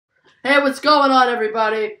Hey, what's going on,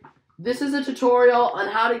 everybody? This is a tutorial on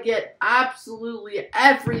how to get absolutely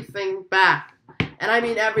everything back. And I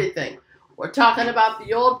mean everything. We're talking about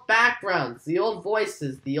the old backgrounds, the old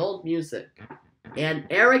voices, the old music. And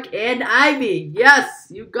Eric and Ivy. Yes,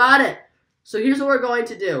 you got it. So here's what we're going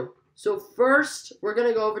to do. So first, we're going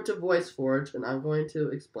to go over to VoiceForge, and I'm going to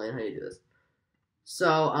explain how you do this.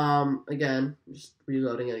 So, again, just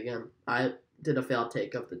reloading it again. I did a failed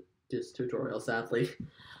take of this tutorial, sadly.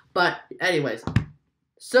 But, anyways.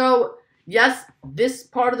 So, yes, this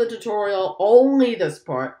part of the tutorial, only this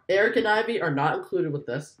part, Eric and Ivy are not included with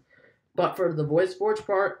this. But for the VoiceForge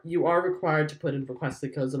part, you are required to put in request-ly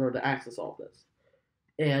codes in order to access all of this.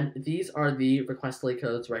 And these are the request-ly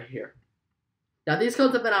codes right here. Now, these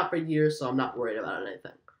codes have been out for years, so I'm not worried about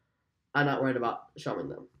anything. I'm not worried about showing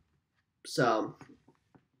them. So,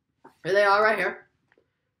 here they are right here.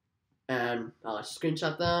 And I'll just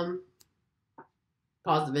screenshot them.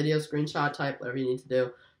 Pause the video, screenshot, type, whatever you need to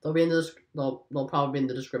do. They'll be in the they'll probably be in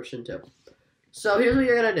the description too. So here's what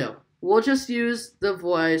you're gonna do. We'll just use the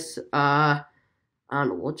voice. I don't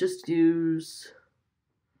know.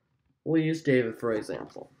 We'll use David for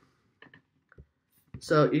example.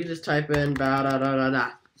 So you just type in da da da da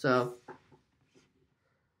da. So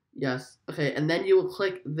yes, okay, and then you will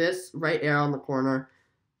click this right arrow in the corner,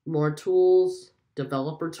 more tools,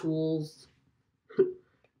 developer tools.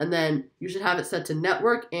 And then you should have it set to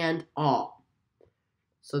network and all.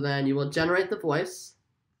 So then you will generate the voice.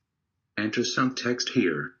 Enter some text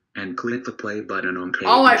here and click the play button on K.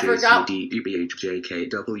 Oh, I forgot.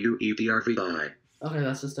 KJCDEBHJKWEDRVI. Okay,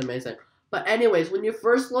 that's just amazing. But anyways, when you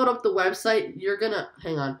first load up the website, you're gonna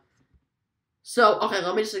hang on. So okay,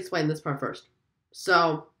 let me just explain this part first.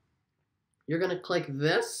 So you're gonna click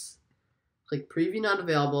this, click preview not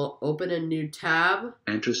available, open a new tab.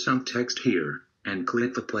 Enter some text here. And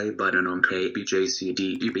click the play button on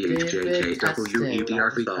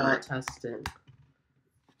KBJCDEBHJKWEDRVI. Testing.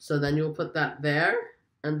 So then you'll put that there,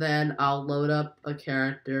 and then I'll load up a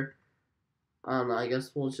character. I guess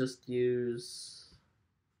we'll use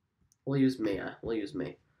me. We'll use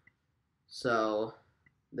me. So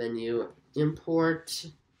then you import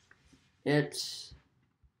it.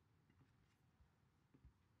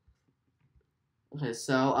 Okay,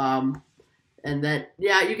 so and then,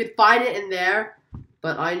 yeah, you can find it in there,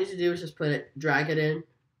 but all you need to do is just drag it in,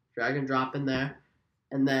 drag and drop in there,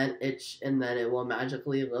 and then it will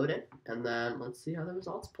magically load it, and then let's see how the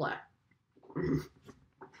results play.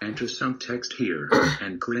 Enter some text here,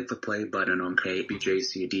 and click the play button on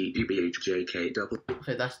KBJCDEBHJKW.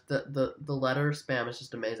 Okay, that's the letter spam is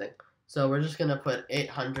just amazing. So we're just gonna put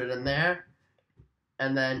 800 in there,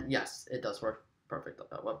 and then, yes, it does work perfect.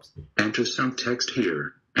 Whoops. Enter some text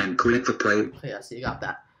here. And click the play. Okay, yeah, so you got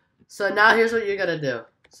that. So now here's what you're going to do.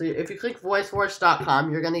 So if you click voiceforge.com,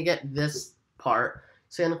 you're going to get this part.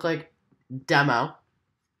 So you're going to click demo.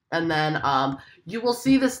 And then you will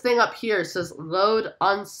see this thing up here. It says load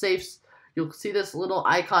unsafe. You'll see this little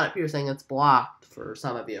icon up here saying it's blocked for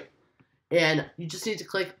some of you. And you just need to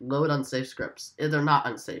click load unsafe scripts. They're not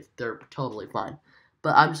unsafe. They're totally fine.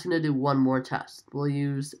 But I'm just going to do one more test. We'll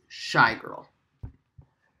use Shy Girl.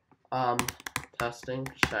 Testing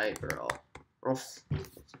Shy Girl.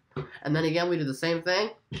 And then again, we do the same thing.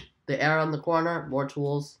 The arrow in the corner, more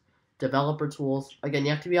tools, developer tools. Again, you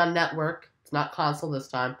have to be on network. It's not console this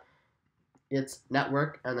time. It's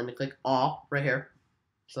network, and then you click all right here.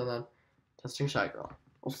 So then, testing Shy Girl.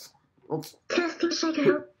 Testing Shy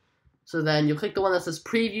Girl. So then you click the one that says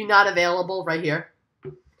preview not available right here.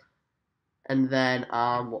 And then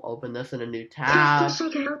we'll open this in a new tab.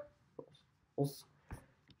 Testing Shy Girl.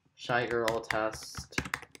 Shy Girl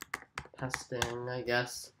testing, I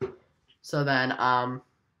guess. So then,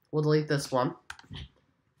 we'll delete this one.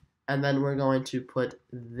 And then we're going to put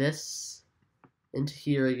this into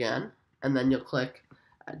here again. And then you'll click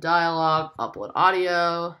Add Dialogue, Upload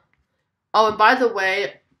Audio. Oh, and by the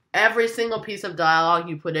way, every single piece of dialogue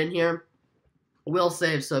you put in here will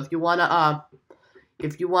save. So if you wanna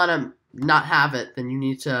not have it, then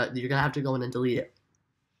you're gonna have to go in and delete it.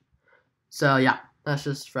 So yeah. That's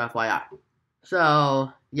just for FYI.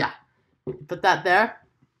 So, yeah. Put that there.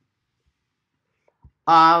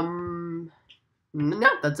 No,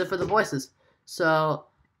 that's it for the voices. So,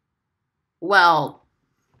 well,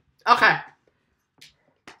 okay.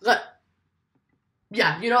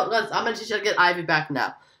 Yeah, you know, I'm going to teach you how to get Ivy back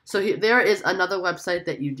now. So, there is another website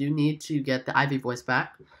that you do need to get the Ivy voice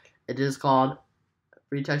back. It is called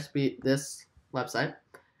Free Text Beat, this website.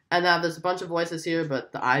 And now there's a bunch of voices here,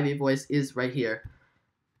 but the Ivy voice is right here.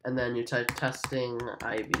 And then you type testing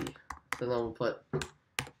Ivy. So then we'll put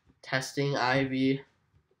testing Ivy.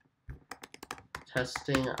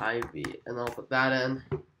 testing IV, and then I'll put that in.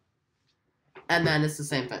 And then it's the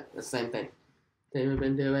same thing. Then we've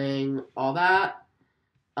been doing all that.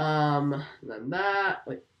 Then that.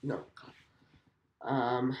 Wait, no.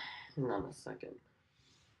 Hang on a second.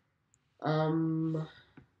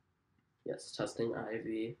 Yes, testing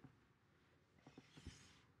IV.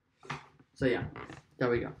 So yeah, there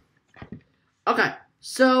we go. Okay,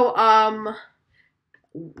 so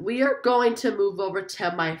we are going to move over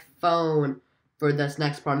to my phone for this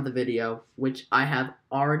next part of the video, which I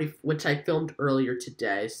filmed earlier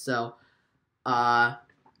today. So that's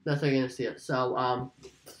how you're gonna see it. So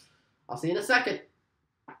I'll see you in a second.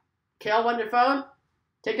 Kale, on your phone,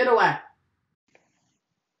 take it away.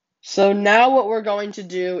 So now what we're going to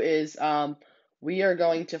do is we are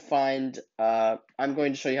going to find, I'm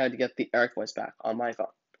going to show you how to get the Eric voice back on my phone.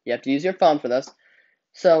 You have to use your phone for this.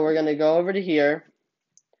 So we're going to go over to here,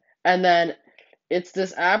 and then it's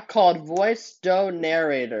this app called Voice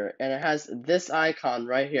Narrator, and it has this icon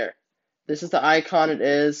right here. This is the icon it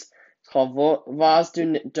is. It's called Voice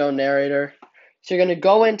Narrator. So you're going to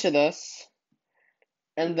go into this,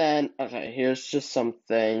 and then, okay, here's just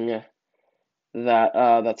something that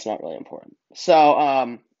that's not really important.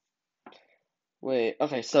 So wait,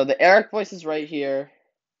 okay, so the Eric voice is right here,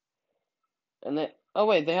 and they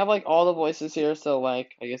they have like all the voices here, so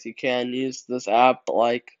like I guess you can use this app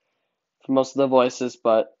like for most of the voices,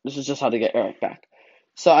 but this is just how to get Eric back.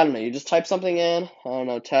 So I don't know, you just type something in, I don't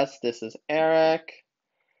know, test, this is Eric,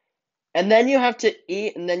 and then you have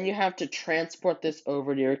to transport this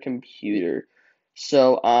over to your computer.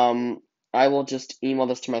 So I will just email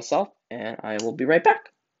this to myself, and I will be right back.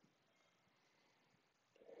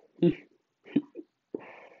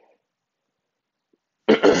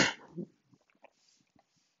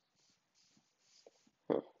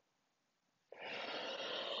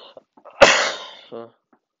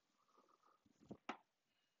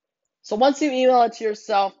 So once you email it to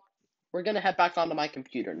yourself, we're going to head back onto my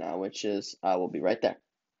computer now, which is, I will be right there.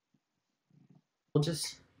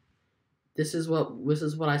 This is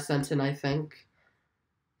what I sent in, I think.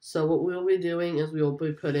 So what we'll be doing is we will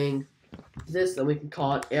be putting this, and we can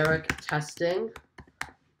call it Eric testing.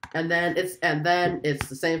 And then it's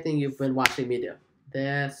the same thing you've been watching me do.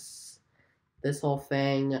 This whole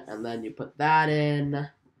thing, and then you put that in.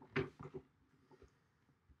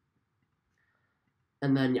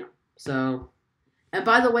 And then yeah. So, and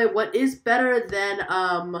by the way, what's better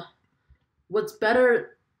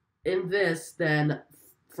in this than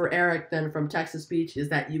for Eric than from text-to-speech is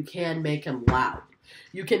that you can make him loud.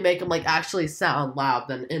 You can make him like actually sound loud.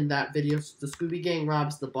 Than in that video, the Scooby Gang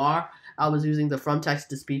robs the bar, I was using the from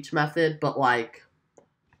text-to-speech method, but like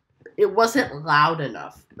it wasn't loud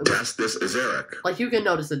enough. Yes, this is Eric. Like you can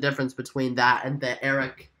notice the difference between that and the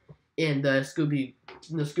Eric in the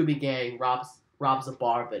Scooby Gang robs a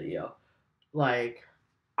bar video. Like,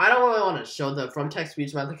 I don't really want to show the from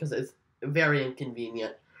text-to-speech method because it's very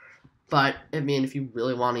inconvenient. But, I mean, if you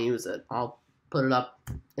really want to use it, I'll put it up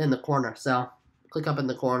in the corner. So, click up in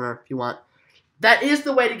the corner if you want. That is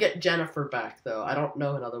the way to get Jennifer back, though. I don't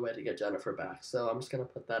know another way to get Jennifer back. So, I'm just going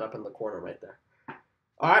to put that up in the corner right there.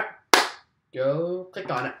 Alright. Go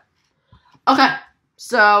click on it. Okay.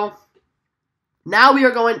 So, now we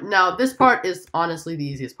are going... Now, this part is honestly the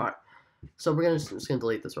easiest part. So, we're just going to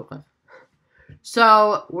delete this real quick.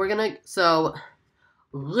 So,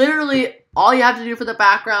 literally, all you have to do for the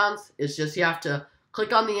backgrounds is just you have to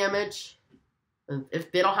click on the image. And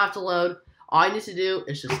if they don't have to load, all you need to do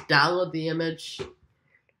is just download the image.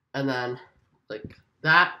 And then click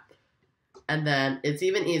that. And then it's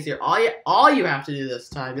even easier. All you have to do this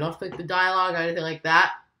time, you don't have to click the dialogue or anything like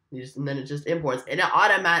that. And then it just imports. And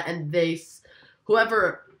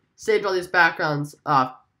whoever saved all these backgrounds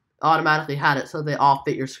automatically had it, so they all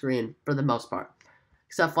fit your screen for the most part.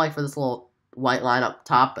 Except like for this little white line up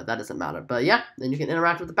top, but that doesn't matter. But yeah, then you can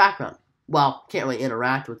interact with the background. Well, can't really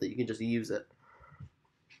interact with it, you can just use it.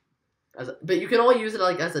 But you can only use it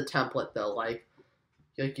like as a template though, like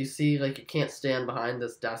you see, like you can't stand behind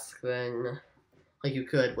this desk thing like you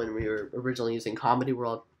could when we were originally using Comedy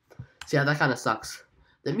World. So yeah, that kind of sucks.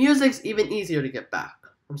 The music's even easier to get back.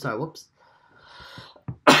 I'm sorry, whoops.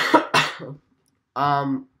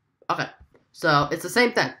 Okay, so it's the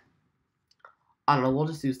same thing. I don't know, we'll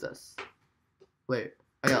just use this. Wait,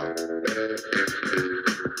 I got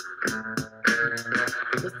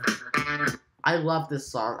I love this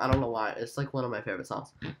song. I don't know why. It's like one of my favorite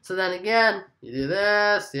songs. So then again, you do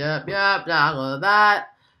this. Yep, download that.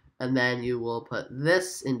 And then you will put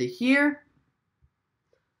this into here.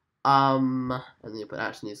 And then you put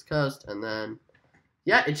Ashton East Coast. And then,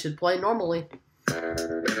 yeah, it should play normally.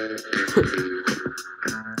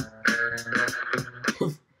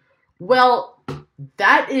 Well,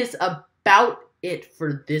 that is about it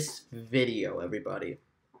for this video, everybody.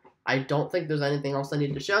 I don't think there's anything else I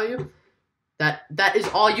need to show you. That is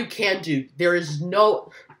all you can do. There is no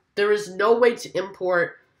way to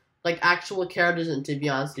import like actual characters into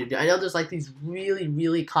Vyond Studio. I know there's like these really,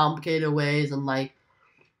 really complicated ways, and like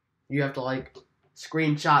you have to like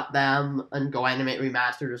screenshot them and go animate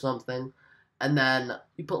remastered or something, and then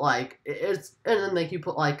you put like you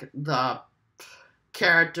put like the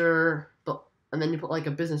character, and then you put like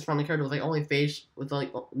a business friendly character with like only face with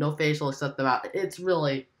like no facial except them out. It's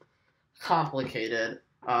really complicated,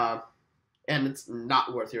 and it's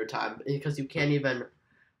not worth your time because you can't even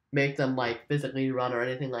make them like physically run or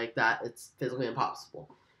anything like that. It's physically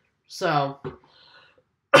impossible. So,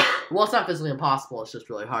 well, it's not physically impossible. It's just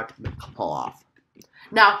really hard to pull off.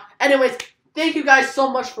 Now, anyways, thank you guys so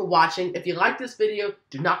much for watching. If you like this video,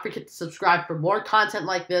 do not forget to subscribe for more content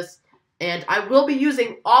like this. And I will be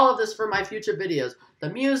using all of this for my future videos. The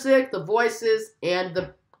music, the voices, and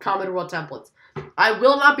the Common World templates. I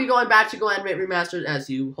will not be going back to Go Animate Remastered, as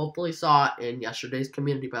you hopefully saw in yesterday's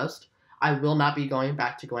community post. I will not be going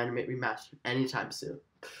back to Go Animate Remastered anytime soon.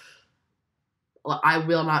 I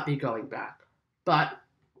will not be going back. But,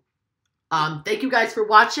 thank you guys for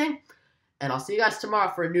watching. And I'll see you guys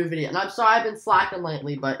tomorrow for a new video. And I'm sorry I've been slacking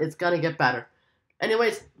lately, but it's gonna get better.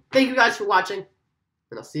 Anyways, thank you guys for watching.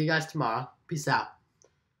 And I'll see you guys tomorrow. Peace out.